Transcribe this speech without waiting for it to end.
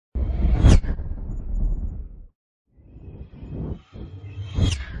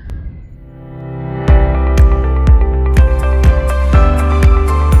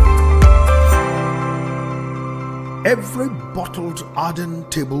Every bottled Arden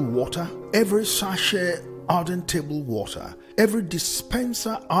table water, every sachet Arden table water, every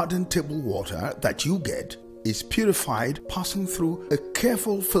dispenser Arden table water that you get is purified, passing through a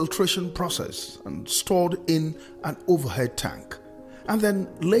careful filtration process and stored in an overhead tank, and then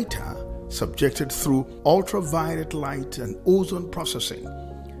later subjected through ultraviolet light and ozone processing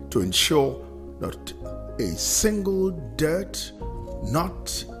to ensure not a single dirt,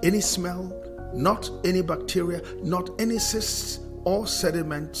 not any smell, not any bacteria, not any cysts or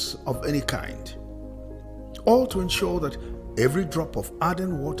sediments of any kind. All to ensure that every drop of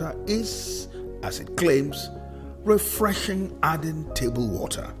Arden water is, as it claims, refreshing Arden table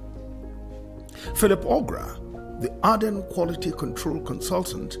water. Philip Ogra, the Arden Quality Control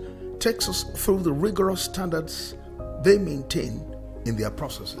Consultant, takes us through the rigorous standards they maintain in their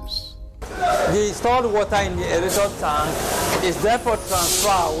processes. The stored water in the aerator tank is therefore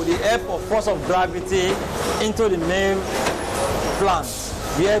transferred with the help of force of gravity into the main plant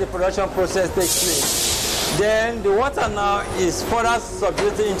where the production process takes place. Then the water now is further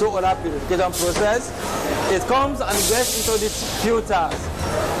subjected into other purification process. It comes and gets into these filters.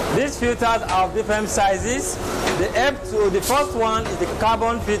 These filters are of different sizes. The first one is the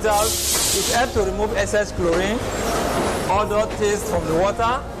carbon filters. It helps to remove excess chlorine, odor, taste from the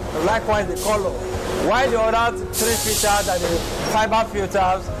water. Likewise the color. While the other three filters are the fiber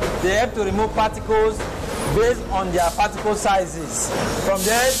filters, they help to remove particles based on their particle sizes. From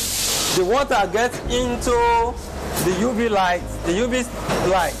there, the water gets into the UV light. The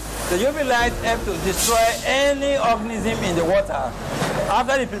UV light helps to destroy any organism in the water.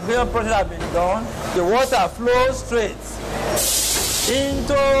 After the purification process has been done, the water flows straight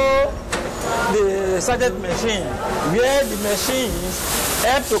into the sachet machine, where the machines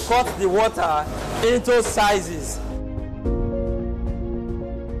help to cut the water into sizes.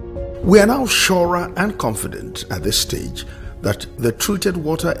 We are now surer and confident at this stage that the treated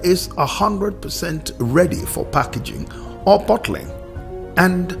water is 100% ready for packaging or bottling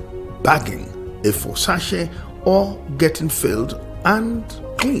and bagging if for sachet, or getting filled and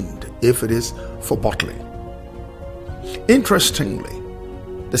cleaned if it is for bottling. Interestingly,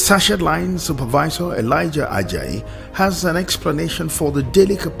 the sachet line supervisor Elijah Ajayi has an explanation for the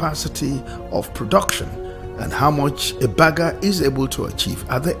daily capacity of production and how much a bagger is able to achieve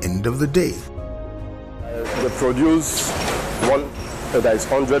at the end of the day. They produce that is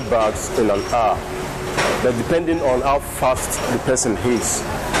 100 bags in an hour, but depending on how fast the person is.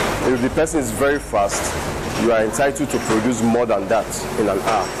 If the person is very fast, you are entitled to produce more than that in an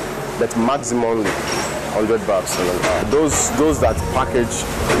hour, but maximally 100 bags in an hour. Those that package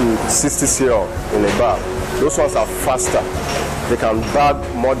in 60 cl in a bag, those ones are faster. They can bag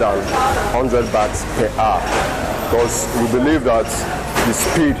more than 100 bags per hour, because we believe that the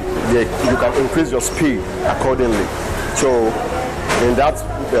speed, you can increase your speed accordingly. So in that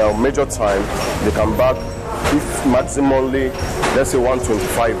major time, they can bag, if maximally, let's say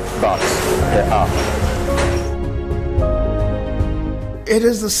 125 bags per hour. It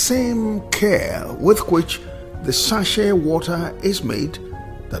is the same care with which the sachet water is made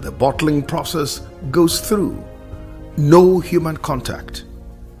that the bottling process goes through. No human contact.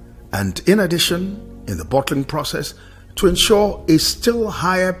 And in addition, in the bottling process, to ensure a still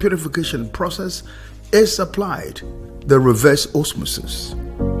higher purification process is applied, the reverse osmosis.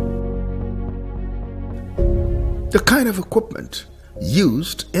 The kind of equipment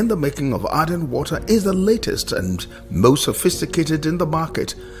used in the making of Arden water is the latest and most sophisticated in the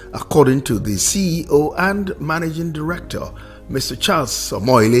market, according to the CEO and Managing Director, Mr. Charles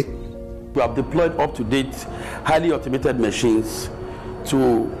Samoile. We have deployed up-to-date, highly automated machines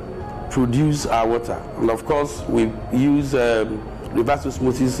to produce our water. And of course, we use reverse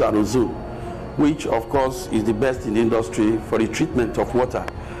osmosis and ozone, which of course is the best in the industry for the treatment of water,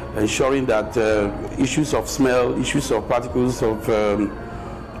 ensuring that issues of smell, issues of particles of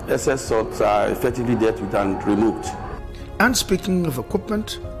excess salt are effectively dealt with and removed. And speaking of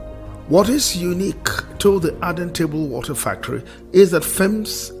equipment, what is unique to the Arden Table Water Factory is that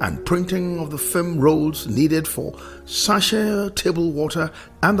films and printing of the film rolls needed for sachet table water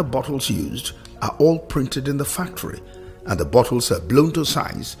and the bottles used are all printed in the factory, and the bottles are blown to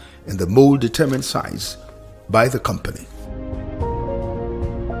size in the mold determined size by the company.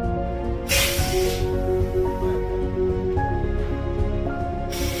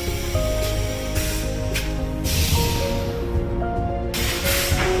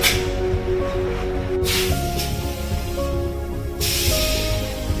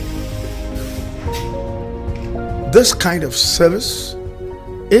 This kind of service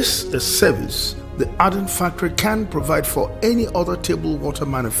is a service the Arden factory can provide for any other table water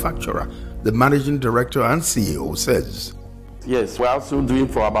manufacturer The managing director and CEO says. Yes, we're also doing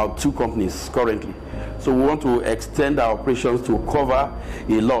for about 2 companies currently. So we want to extend our operations to cover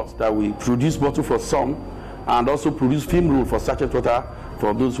a lot, that we produce bottle for some and also produce film roll for sachet water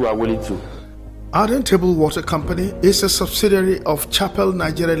for those who are willing to. Arden Table Water Company is a subsidiary of Chappel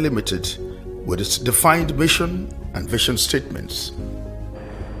Nigeria Limited with its defined mission and vision statements.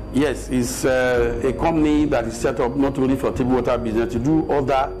 Yes, it's a company that is set up not only for table water business, to do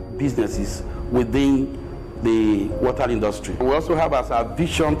other businesses within the water industry. We also have as our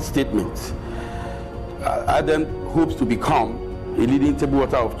vision statement, Arden hopes to become a leading table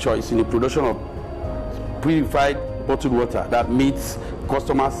water of choice in the production of purified bottled water that meets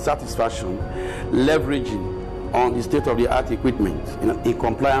customer satisfaction, leveraging on the state-of-the-art equipment in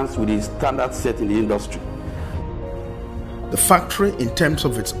compliance with the standards set in the industry. The factory, in terms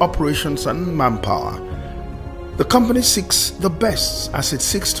of its operations and manpower, the company seeks the best as it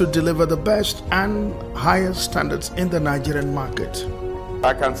seeks to deliver the best and highest standards in the Nigerian market.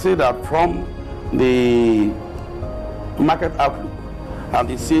 I can say that from the market outlook and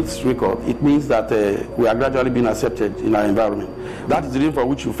the sales record, it means that we are gradually being accepted in our environment. That is the reason for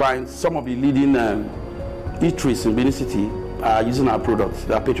which you find some of the leading eateries in Benin City are using our products.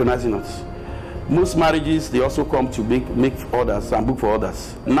 They are patronizing us. Most marriages, they also come to make orders and book for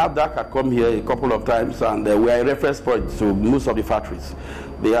orders. NAFDAC had come here a couple of times, and we are a reference point to most of the factories.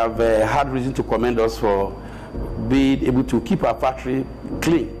 They have had reason to commend us for being able to keep our factory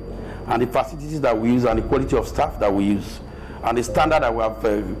clean, and the facilities that we use and the quality of staff that we use and the standard that we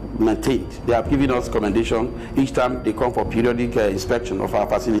have maintained. They have given us commendation each time they come for periodic inspection of our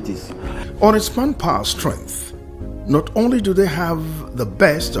facilities. On its manpower strength, not only do they have the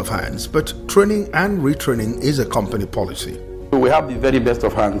best of hands, but training and retraining is a company policy. We have the very best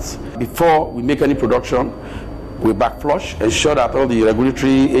of hands. Before we make any production, we backflush, ensure that all the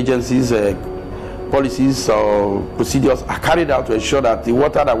regulatory agencies' policies or procedures are carried out to ensure that the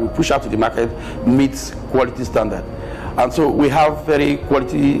water that we push out to the market meets quality standard. And so we have very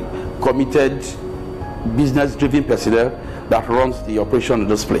quality, committed, business-driven personnel that runs the operation in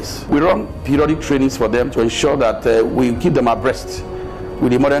this place. We run periodic trainings for them to ensure that we keep them abreast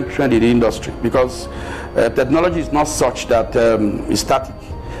with the modern trend in the industry, because technology is not such that it's static.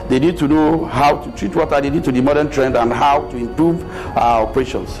 They need to know how to treat water, they need to the modern trend and how to improve our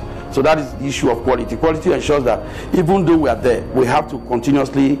operations. So that is the issue of quality. Quality ensures that even though we are there, we have to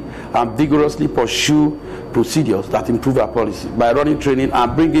continuously and vigorously pursue procedures that improve our policy by running training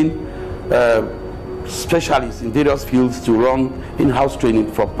and bringing specialists in various fields to run in-house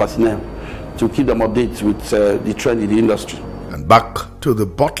training for personnel to keep them updated with the trend in the industry. And back to the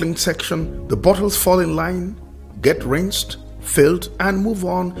bottling section, the bottles fall in line, get rinsed, filled, and move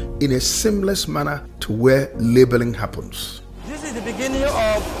on in a seamless manner to where labeling happens. This is the beginning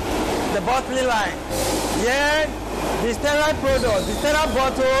of the bottling line. Here, the sterile products, the sterile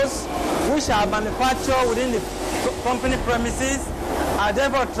bottles, which are manufactured within the company premises, are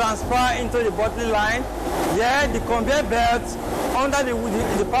therefore transferred into the bottling line. Here, the conveyor belt, under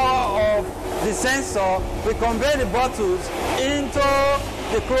the power of the sensor, we convey the bottles into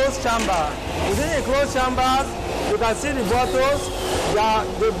the closed chamber. Within the closed chambers, you can see the bottles.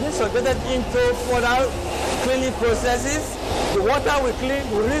 They've been subjected into further cleaning processes. The water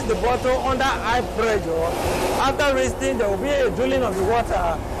will rinse the bottle under high pressure. After rinsing, there will be a drilling of the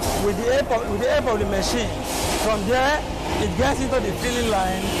water with the help of the machine. From there, it gets into the filling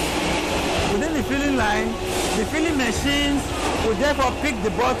line. Within the filling line, the filling machines will therefore pick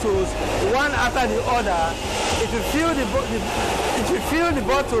the bottles one after the other. It will fill the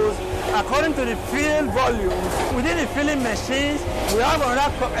bottles according to the filled volumes. Within the filling machines, we have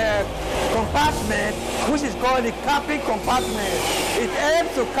another compartment which is called the capping compartment. It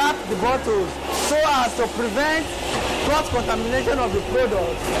helps to cap the bottles so as to prevent cross-contamination of the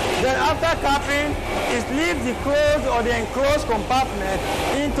product. Then after capping, it leaves the closed or the enclosed compartment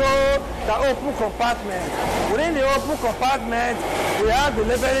into the open compartment. Within the open compartment, we have the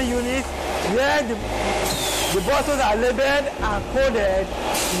labeling unit where the bottles are labeled and coded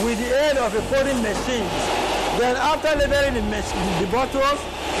with the aid of a coding machine. Then after labeling the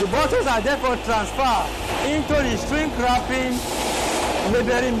bottles are therefore transferred into the shrink wrapping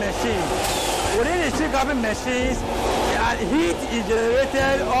labeling machine. Within the shrink wrapping machines, heat is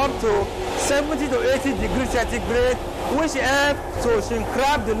generated up to 70 to 80 degrees centigrade, which helps to shrink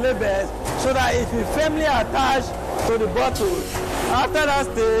wrap the labels so that it will firmly attach to the bottles. After that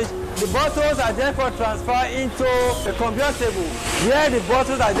stage, the bottles are therefore transferred into a conveyor table, where the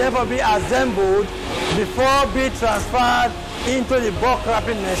bottles are therefore being assembled before being transferred into the bulk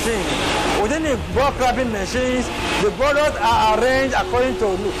wrapping machine. Within the bulk wrapping machines, the products are arranged according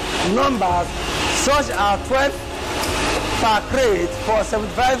to numbers, such as 12 per crate for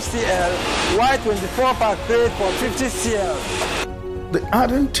 75 cl, while 24 per crate for 50 cl. The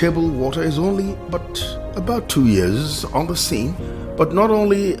Arden table water is only about 2 years on the scene, but not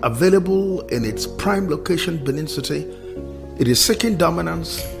only available in its prime location, Benin City, it is seeking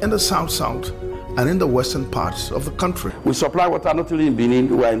dominance in the south-south and in the western parts of the country. We supply water not only in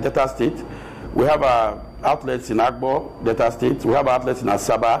Benin, we are in Delta State. We have outlets in Abolo, Delta State. We have outlets in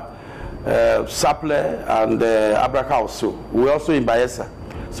Asaba, Chappel, and Abraka also. We're also in Bayelsa.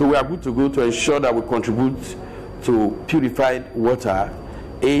 So we are good to go to ensure that we contribute to purified water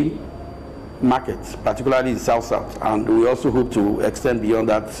in markets, particularly in South-South. And we also hope to extend beyond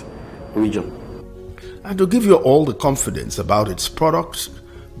that region. And to give you all the confidence about its products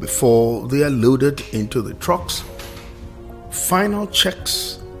before they are loaded into the trucks, final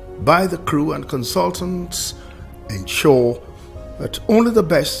checks by the crew and consultants ensure that only the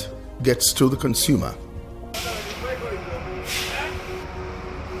best gets to the consumer.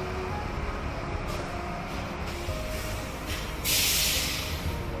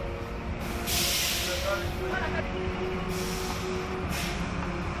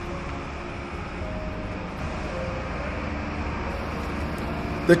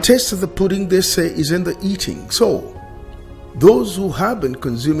 The taste of the pudding, they say, is in the eating. So, those who have been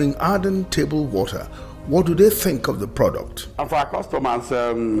consuming Arden table water, what do they think of the product? And for our customers,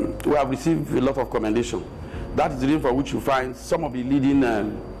 we have received a lot of commendation. That is the reason for which you find some of the leading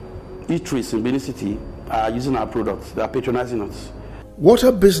eateries in Benin City are using our products. They are patronizing us.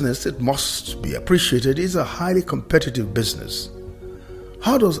 Water business, it must be appreciated, is a highly competitive business.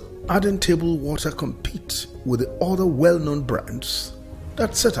 How does Arden table water compete with the other well-known brands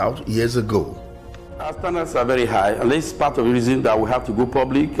that set out years ago? Our standards are very high, and this is part of the reason that we have to go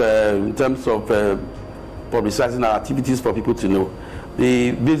public in terms of publicizing our activities for people to know.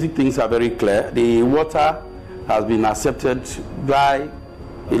 The basic things are very clear. The water has been accepted by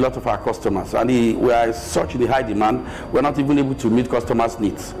a lot of our customers, and we are such in high demand, we're not even able to meet customers'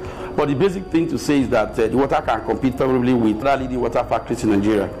 needs. But the basic thing to say is that the water can compete favorably with other leading water factories in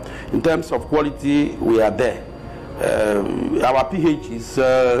Nigeria. In terms of quality, we are there. Our pH is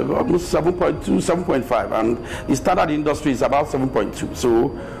almost 7.2, 7.5, and the standard industry is about 7.2.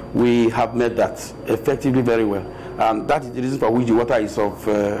 So we have met that effectively very well. And that is the reason for which the water is of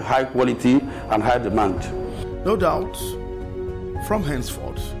high quality and high demand. No doubt, from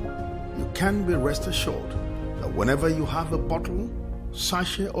henceforth, you can be rest assured that whenever you have a bottle,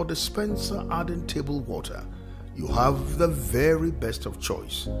 sachet or dispenser Arden table water, you have the very best of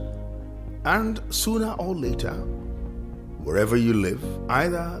choice. And sooner or later, wherever you live,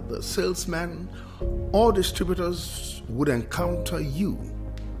 either the salesman or distributors would encounter you.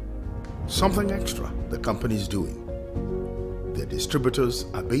 Something extra the company is doing. The distributors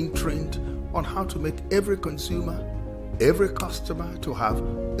are being trained on how to make every consumer, every customer to have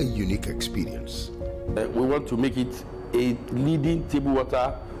a unique experience. We want to make it a leading table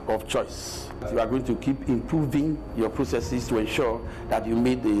water of choice. You are going to keep improving your processes to ensure that you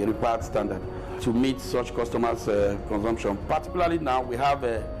meet the required standard to meet such customers' consumption. Particularly now, we have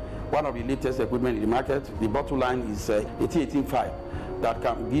one of the latest equipment in the market. The bottle line is 1885 that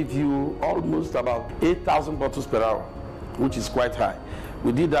can give you almost about 8,000 bottles per hour, which is quite high.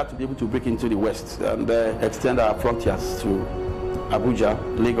 We did that to be able to break into the West and extend our frontiers to Abuja,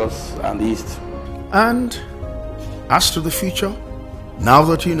 Lagos, and the East. And as to the future, now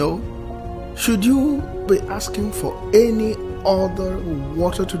that you know, should you be asking for any other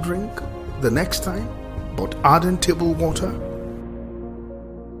water to drink the next time but Arden table water?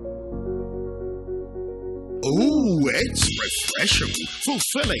 Oh, it's refreshing,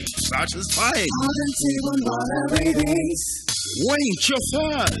 fulfilling, satisfying. Arden table water it is. Quench your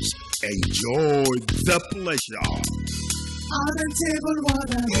thirst. Enjoy the pleasure. Arden table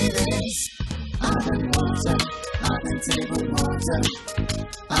water it is. Arden water, Arden table water.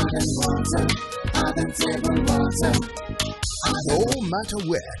 Arden water, Arden table water. No matter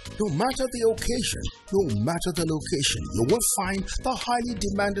where, no matter the occasion, no matter the location, you will find the highly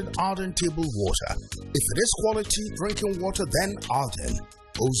demanded Arden table water. If it is quality drinking water, then Arden.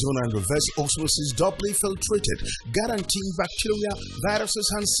 Ozone and reverse osmosis doubly filtrated, guaranteeing bacteria, viruses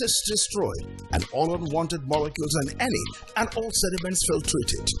and cysts destroyed, and all unwanted molecules and any and all sediments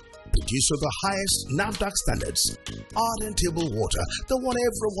filtrated. Produced with the highest NAFDAC standards, Arden table water, the one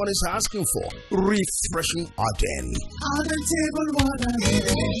everyone is asking for. Refreshing Arden. Arden table water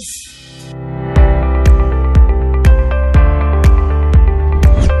it is.